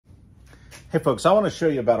Hey folks, I want to show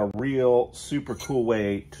you about a real super cool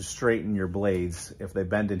way to straighten your blades if they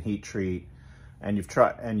bend in heat treat and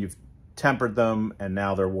you've tempered them and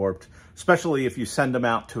now they're warped, especially if you send them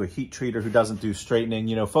out to a heat treater who doesn't do straightening.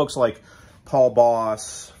 You know, folks like Paul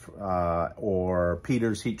Boss or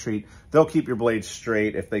Peter's Heat Treat, they'll keep your blades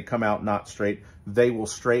straight. If they come out not straight, they will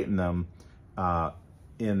straighten them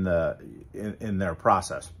in their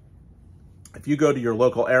process. If you go to your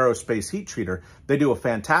local aerospace heat treater, they do a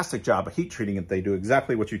fantastic job of heat treating it. They do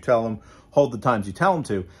exactly what you tell them, hold the times you tell them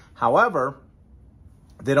to. However,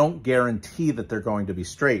 they don't guarantee that they're going to be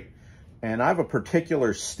straight. And I have a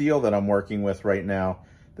particular steel that I'm working with right now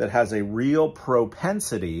that has a real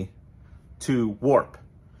propensity to warp.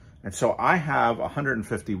 And so I have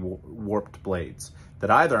 150 warped blades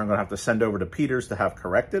that either I'm going to have to send over to Peter's to have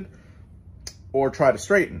corrected or try to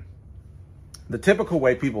straighten. The typical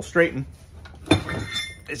way people straighten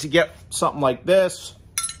is you get something like this,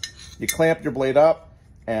 you clamp your blade up,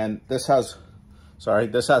 and this has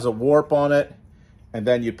a warp on it, and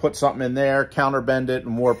then you put something in there, counterbend it,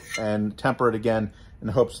 and warp and temper it again in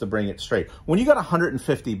hopes to bring it straight. When you got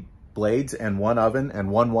 150 blades and one oven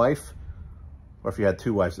and one wife, or if you had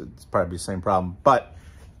two wives, it's probably the same problem, but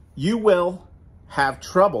you will have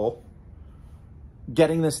trouble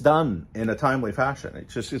getting this done in a timely fashion.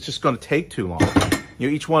 It's just going to take too long. You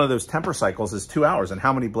know, each one of those temper cycles is 2 hours, and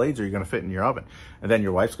how many blades are you going to fit in your oven? And then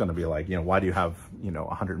your wife's going to be like, you know, why do you have,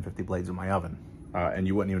 150 blades in my oven? And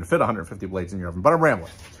you wouldn't even fit 150 blades in your oven, but I'm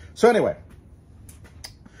rambling. So anyway,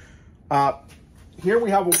 here we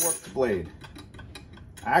have a warped blade.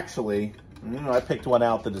 Actually, I picked one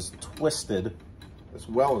out that is twisted as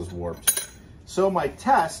well as warped. So my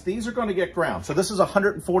test, these are going to get ground. So this is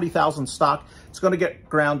 140,000 stock. It's going to get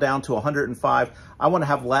ground down to 105. I want to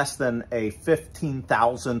have less than a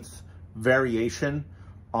 15,000th variation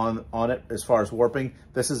on it as far as warping.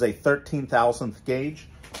 This is a 13,000th gauge.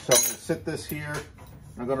 So I'm going to sit this here.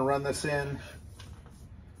 I'm going to run this in.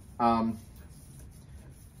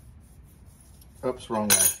 Oops, wrong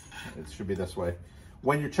way. It should be this way.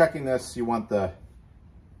 When you're checking this, you want the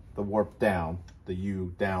warp down, the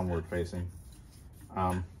U downward facing.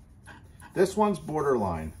 This one's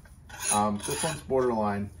borderline.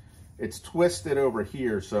 It's twisted over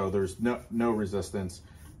here, so there's no resistance.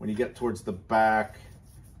 When you get towards the back,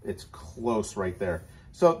 it's close right there.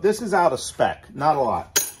 So this is out of spec, not a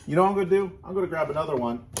lot. You know what I'm gonna do? I'm gonna grab another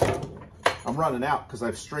one. I'm running out because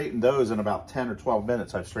I've straightened those in about 10 or 12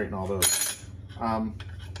 minutes. I've straightened all those.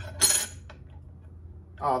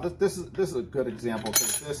 This is a good example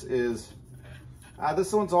because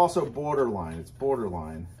this one's also borderline. It's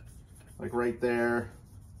borderline, like right there.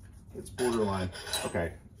 It's borderline.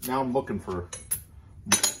 Okay, now I'm looking for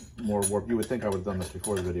more warp. You would think I would have done this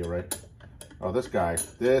before the video, right? Oh, this guy's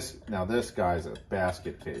a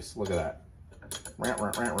basket case. Look at that.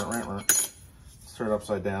 Let's turn it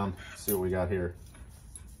upside down. See what we got here.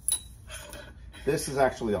 This is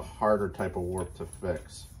actually a harder type of warp to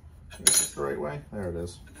fix. Is this the right way? There it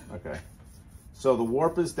is. Okay. So the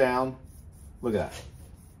warp is down. Look at that.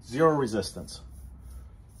 Zero resistance.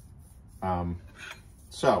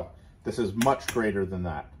 So this is much greater than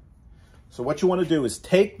that. So what you want to do is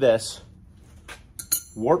take this,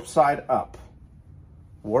 warp side up,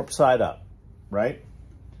 right?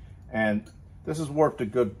 And this is warped a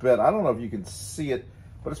good bit. I don't know if you can see it,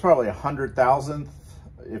 but it's probably 100,000th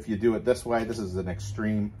if you do it this way. This is an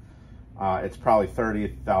extreme. It's probably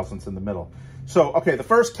 30 thousandths in the middle. So, okay, the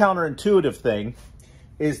first counterintuitive thing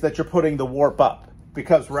is that you're putting the warp up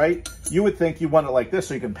because, right, you would think you want it like this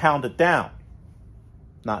so you can pound it down.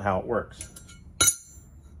 Not how it works.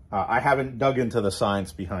 I haven't dug into the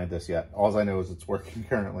science behind this yet. All I know is it's working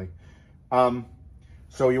currently.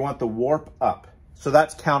 So you want the warp up. So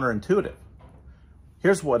that's counterintuitive.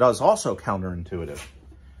 Here's what is also counterintuitive.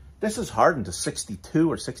 This is hardened to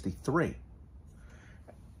 62 or 63.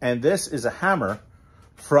 And this is a hammer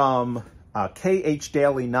from KH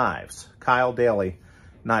Daily Knives, Kyle Daly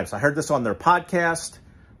Knives. I heard this on their podcast.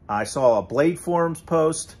 I saw a Blade Forums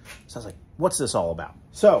post. So I was like, what's this all about?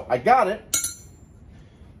 So I got it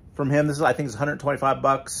from him. This is, I think it's 125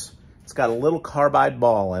 bucks. It's got a little carbide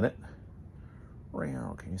ball in it.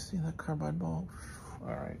 Can you see that carbide ball?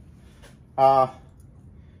 All right.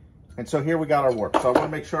 And so here we got our warp. So I want to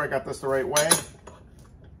make sure I got this the right way.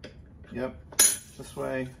 Yep. This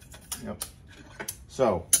way. Yep.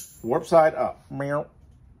 So warp side up. Meow.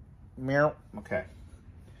 Meow. Okay.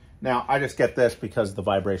 Now I just get this because the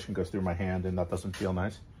vibration goes through my hand and that doesn't feel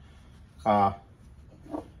nice. And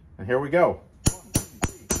here we go. 1, 2,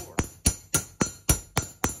 3, 4.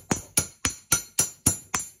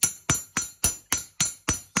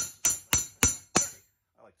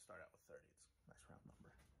 I like to start out with 30. It's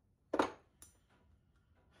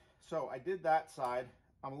So I did that side.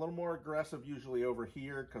 I'm a little more aggressive usually over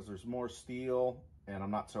here because there's more steel and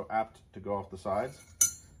I'm not so apt to go off the sides.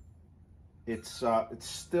 It's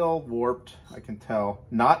still warped, I can tell.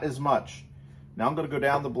 Not as much. Now I'm going to go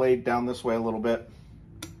down the blade down this way a little bit.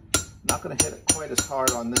 Not going to hit it quite as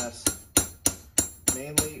hard on this.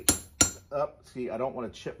 Mainly up. See, I don't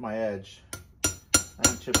want to chip my edge. I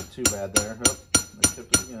didn't chip it too bad there. Oh, I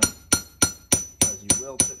chipped it again. As you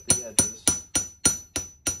will chip the edges.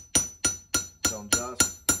 So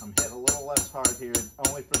I'm hitting a little less hard here,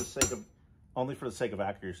 only for the sake of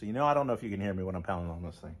accuracy. You know, I don't know if you can hear me when I'm pounding on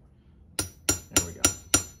this thing. There we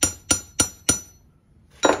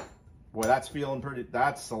go. Boy, that's feeling pretty.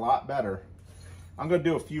 That's a lot better. I'm going to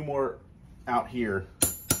do a few more out here. A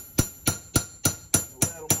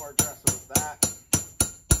little more aggressive with that.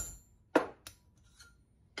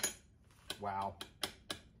 Wow.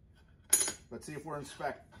 Let's see if we're in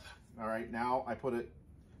spec. All right, now I put it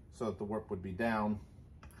so that the warp would be down.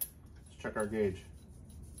 Let's check our gauge.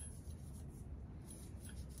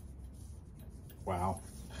 Wow.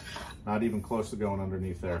 Not even close to going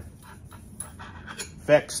underneath there.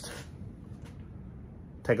 Fixed.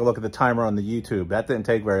 Take a look at the timer on the YouTube. That didn't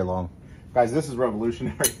take very long. Guys, this is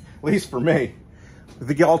revolutionary, at least for me.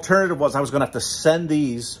 The alternative was I was going to have to send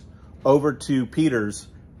these over to Peter's,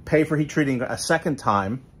 pay for heat treating a second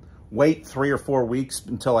time, wait 3 or 4 weeks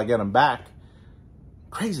until I get them back.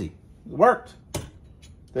 Crazy. It worked.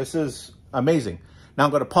 This is amazing. Now I'm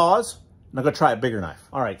going to pause and I'm going to try a bigger knife.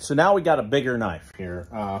 All right, so now we got a bigger knife here.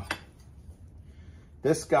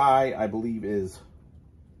 This guy, I believe, is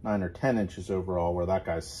 9 or 10 inches overall, where that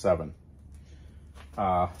guy's 7.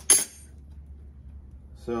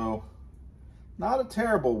 So not a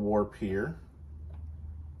terrible warp here.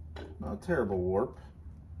 Not a terrible warp,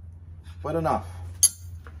 but enough.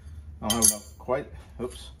 I don't have enough quite.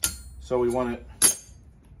 Oops. So we want it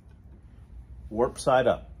warp side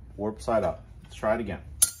up. Warp side up. Let's try it again.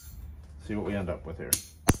 See what we end up with here.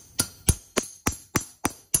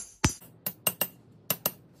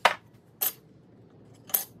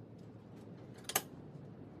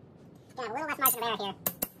 Got a little less margin of error here.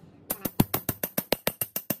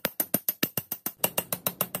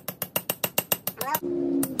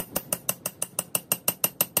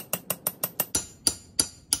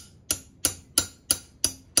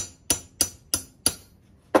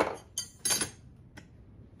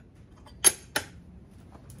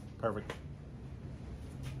 Perfect.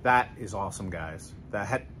 That is awesome, guys.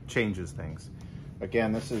 That changes things.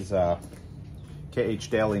 Again, this is KH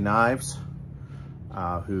Daily Knives,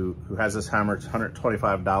 who has this hammer. It's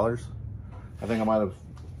 $125. I think I might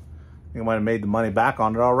have made the money back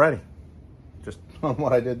on it already, just on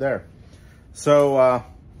what I did there. So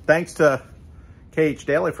thanks to KH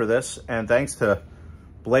Daily for this, and thanks to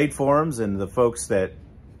Blade Forums and the folks that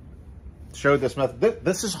showed this method.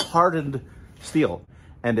 This is hardened steel,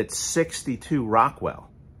 and it's 62 Rockwell.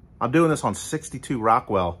 I'm doing this on 62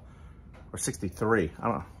 Rockwell, or 63. I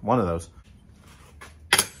don't know, one of those.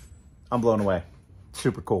 I'm blown away.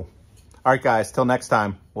 Super cool. All right, guys, till next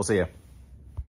time, we'll see you.